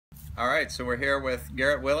All right, so we're here with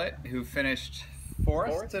Garret Willet, who finished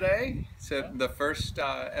fourth today. So the first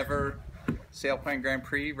ever sailplane Grand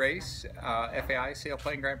Prix race, FAI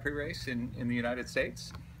sailplane Grand Prix race in the United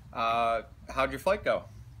States. How'd your flight go?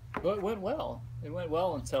 Well, it went well. It went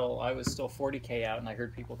well until I was still 40K out, and I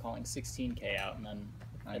heard people calling 16K out, and then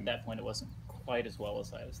at that point it wasn't quite as well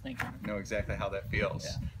as I was thinking. I know exactly how that feels.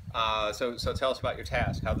 Yeah. So tell us about your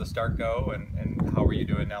task. How'd the start go, and how were you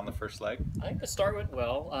doing down the first leg? I think the start went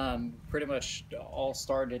well. Pretty much all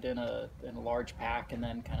started in a large pack and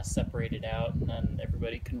then kind of separated out, and then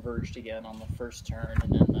everybody converged again on the first turn,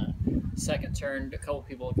 and then the second turn a couple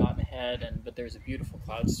people had gotten ahead, but there's a beautiful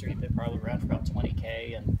cloud street that probably ran for about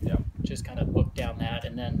 20K, and just kind of booked down that,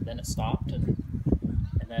 and then it stopped, and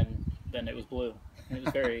then it was blue. It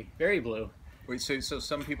was very very blue. Wait, so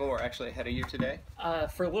some people were actually ahead of you today?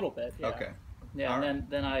 For a little bit, yeah. Okay. Yeah, all and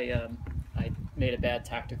then I made a bad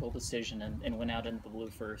tactical decision and went out into the blue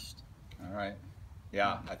first. All right.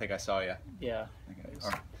 Yeah, I think I saw you. Yeah. Okay. It was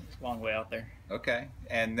a long way out there. Okay.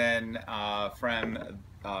 And then from,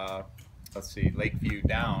 let's see, Lakeview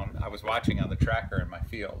down, I was watching on the tracker in my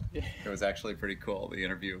field. It was actually pretty cool. The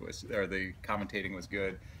interview was, or the commentating was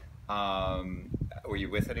good. Were you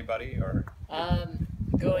with anybody, or?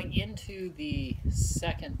 Going into the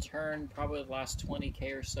second turn, probably the last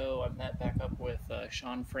 20K or so, I met back up with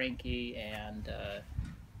Sean Frankie and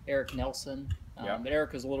Eric Nelson. But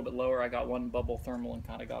Eric was a little bit lower. I got one bubble thermal and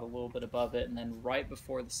kind of got a little bit above it. And then right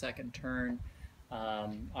before the second turn,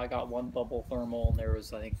 I got one bubble thermal, and there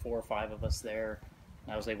was, I think, 4 or 5 of us there.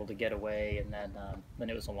 And I was able to get away, and then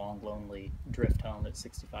it was a long, lonely drift home at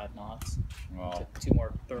 65 knots. Wow. Took 2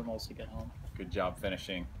 more thermals to get home. Good job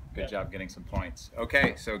finishing. Good job getting some points.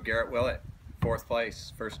 Okay, so Garret Willet, 4th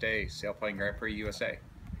place, first day, sailplane Grand Prix USA.